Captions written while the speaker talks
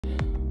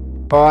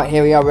Alright,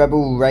 here we are,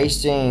 Rebel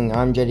Racing.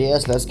 I'm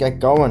JDS, let's get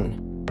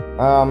going.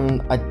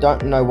 I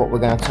don't know what we're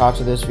going to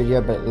title this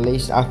video, but at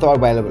least I thought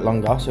I'd wait a little bit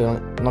longer, so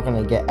I'm not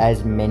going to get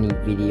as many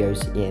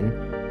videos in.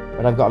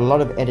 But I've got a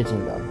lot of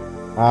editing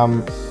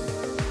done.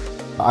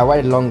 I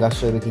waited longer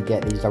so we could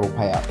get these double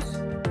payouts.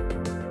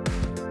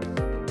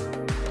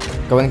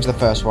 Going into the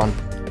first one.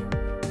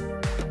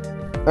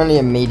 Only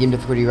a medium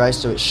difficulty race,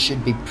 so it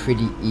should be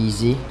pretty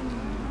easy.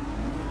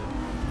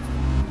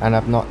 And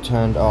I've not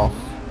turned off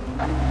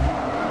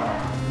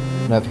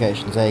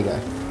notifications. There you go.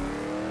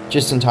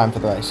 Just in time for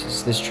the race.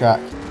 It's this track.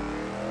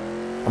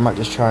 I might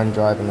just try and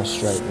drive in a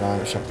straight line,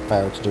 which I've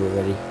failed to do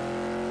already.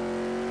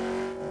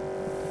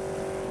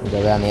 We'll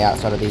go around the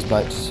outside of these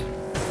boats.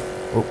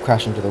 Oh,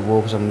 crash into the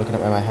wall because I'm looking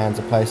at where my hands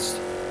are placed.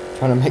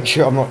 Trying to make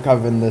sure I'm not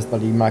covering this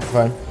bloody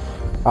microphone.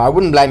 I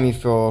wouldn't blame you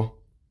for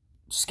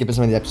skipping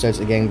some of the episodes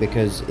again,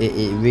 because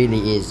it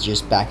really is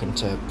just back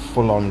into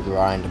full-on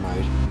grind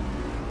mode.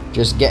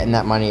 Just getting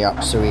that money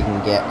up so we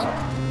can get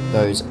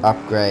those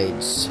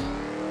upgrades.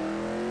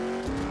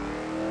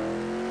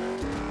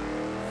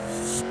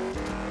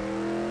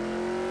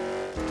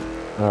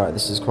 Alright,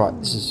 this gets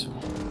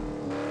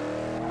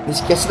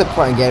to the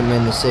point again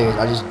in the series,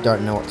 I just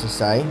don't know what to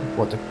say,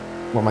 what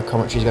my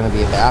commentary is going to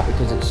be about,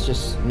 because it's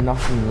just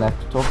nothing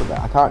left to talk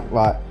about. I can't,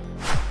 like,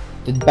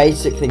 the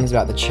basic things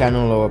about the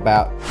channel or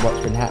about what's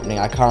been happening,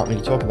 I can't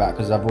really talk about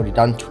because I've already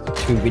done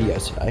two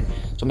videos today,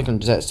 so I'm not going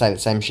to say the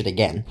same shit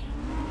again.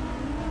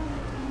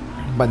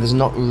 But there's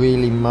not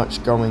really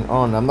much going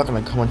on. I'm not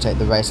going to commentate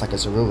the race like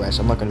it's a real race.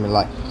 I'm not going to be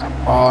like,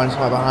 oh, I'm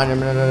right behind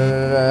him,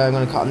 I'm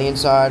going to cut on the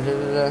inside,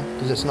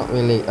 because it's not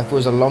really. If it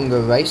was a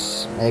longer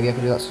race, maybe I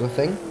could do that sort of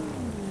thing.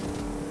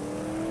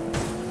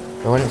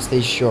 But when it's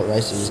these short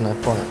races, there's no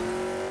point.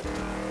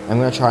 I'm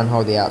going to try and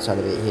hold the outside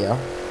of it here,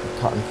 and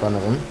cut in front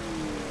of them.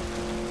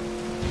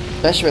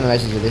 Especially when the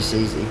races are this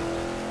easy.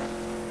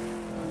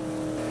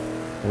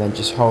 And then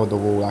just hold the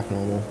wall like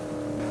normal,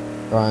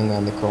 going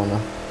around the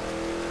corner.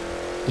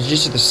 It's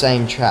just the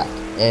same track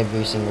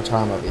every single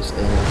time,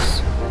 obviously, and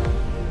it's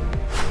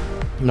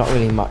not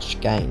really much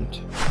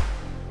gained.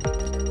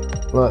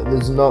 But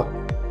there's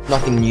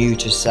nothing new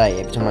to say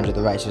every time I do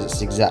the races. It's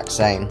the exact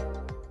same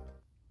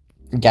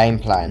game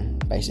plan,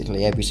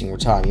 basically, every single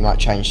time. You might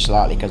change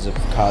slightly because of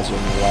cars are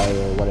in the way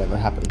or whatever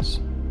happens.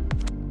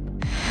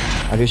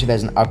 I do see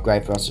there's an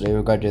upgrade for us to do.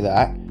 We'll go do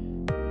that.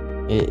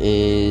 It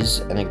is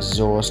an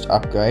exhaust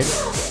upgrade.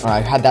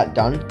 I've had that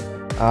done.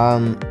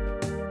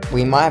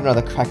 We might have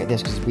another crack at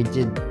this because we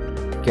did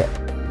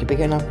we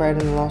get an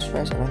upgrade in the last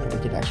race? I don't think we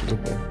did actually,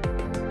 did we?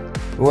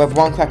 We'll have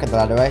one crack at the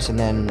ladder race, and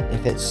then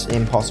if it's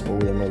impossible,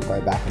 then we'll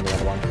go back on the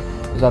other one.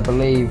 Because I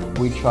believe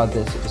we tried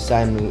this at the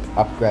same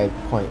upgrade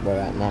point we're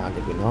at now,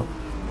 did we not?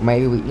 Or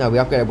maybe we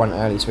upgraded one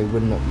early, so we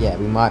wouldn't have, yeah,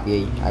 we might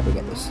be able to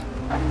get this.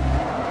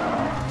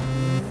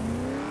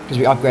 Because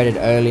we upgraded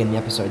early in the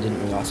episode,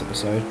 didn't we, last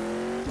episode?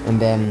 And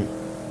then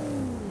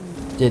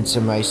did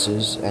some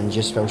races and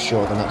just fell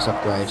short of the next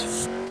upgrade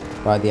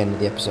by the end of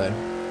the episode.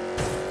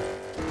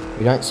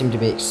 We don't seem to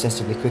be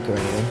excessively quick or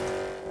anything.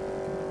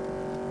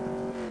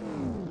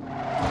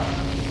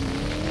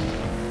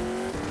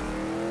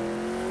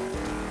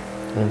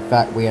 In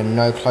fact, we are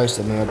no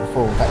closer than we were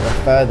before. In fact,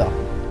 we're further.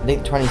 I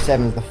think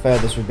 27 is the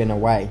furthest we've been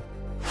away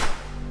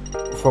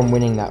from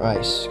winning that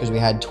race, because we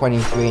had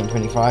 23 and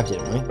 25,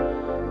 didn't we?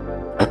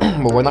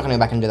 Well, we're not going to go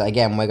back and do that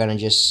again. We're going to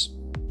just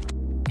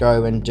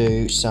go and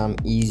do some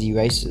easy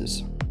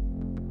races.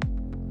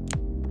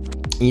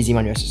 Easy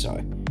money races,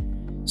 sorry.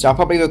 So I'll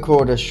probably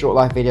record a short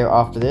life video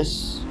after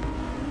this,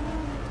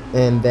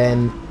 and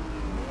then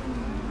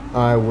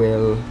I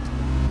will,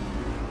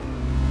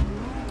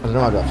 I don't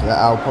know what I'll do after that.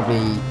 I'll probably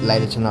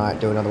later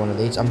tonight do another one of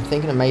these. I'm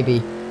thinking of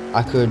maybe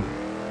I could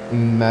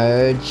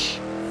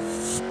merge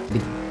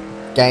the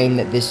game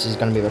that this is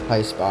going to be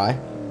replaced by,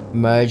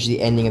 merge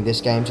the ending of this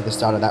game to the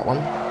start of that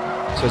one,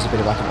 so it's a bit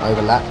of like an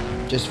overlap,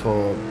 just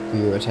for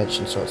viewer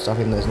attention sort of stuff,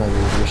 even though there's no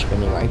real viewership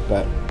anyway.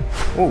 But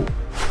ooh,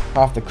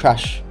 half the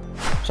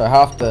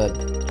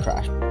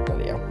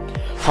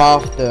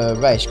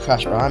race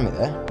crashed behind me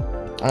there.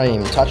 I didn't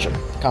even touch him.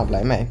 Can't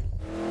blame me.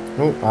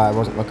 Oh, I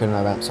wasn't looking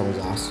around someone's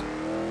ass.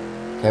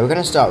 Okay, we're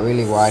going to start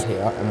really wide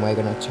here, and we're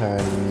going to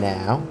turn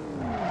now.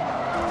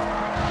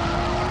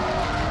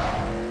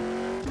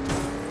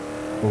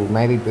 Ooh,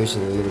 maybe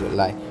boosted a little bit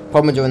late.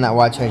 Problem with doing that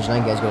wide change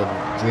lane, guys, got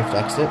a drift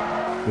exit.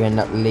 You end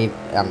up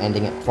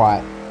ending it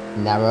quite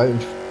narrow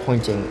and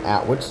pointing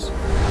outwards,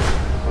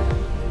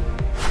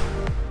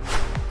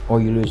 or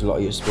you lose a lot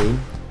of your speed.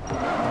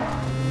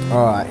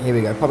 Alright, here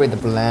we go. Probably the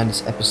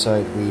blandest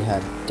episode we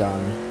have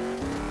done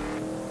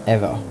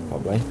ever,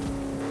 probably.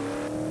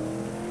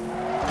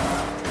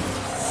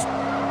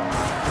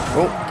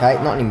 Oh, okay,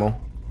 not anymore.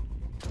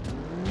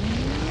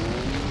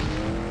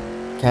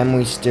 Can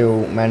we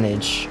still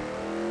manage?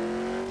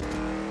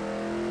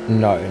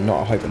 No,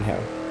 not a hope in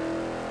hell.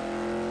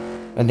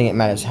 I don't think it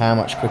matters how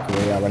much quicker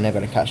we are, we're never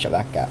going to catch up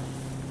that gap.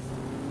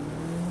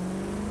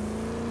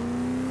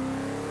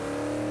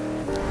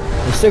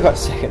 We still got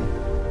second,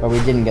 but we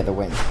didn't get the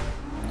win.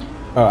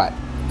 Alright,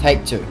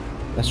 take two.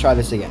 Let's try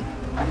this again.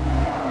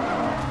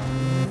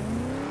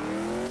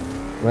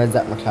 Where's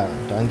that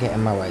McLaren? Don't get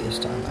in my way this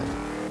time, mate.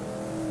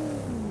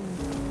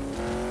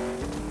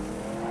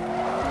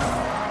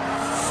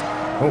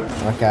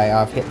 Oh, okay,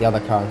 I've hit the other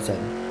car instead.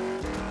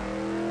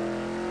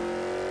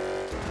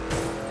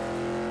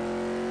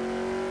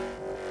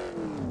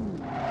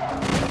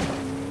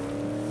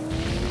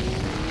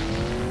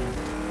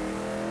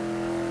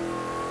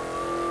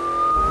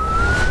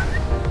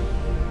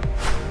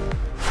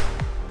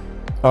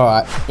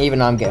 Alright,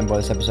 even I'm getting bored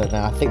of this episode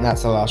now. I think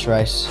that's the last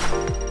race.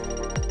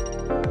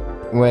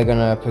 We're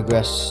gonna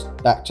progress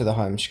back to the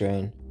home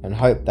screen and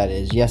hope that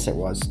is. Yes, it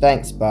was.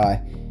 Thanks, bye.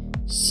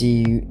 See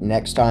you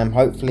next time.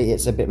 Hopefully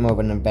it's a bit more of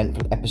an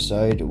eventful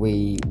episode.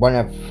 We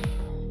won't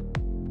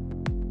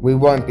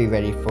be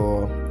ready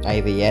for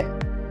AV yet,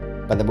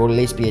 but there will at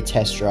least be a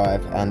test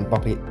drive and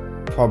probably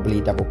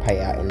double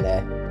payout in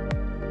there.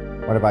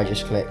 What have I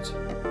just clicked?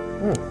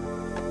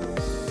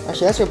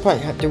 Actually, that's a good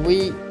point. Do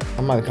we...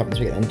 I might be copying this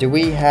weekend. Do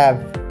we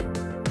have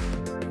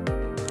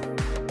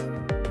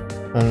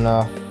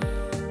enough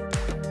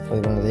for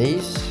one of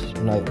these?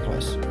 No,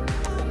 close.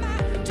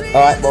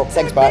 Alright, well,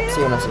 thanks, bye. See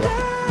you next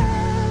video.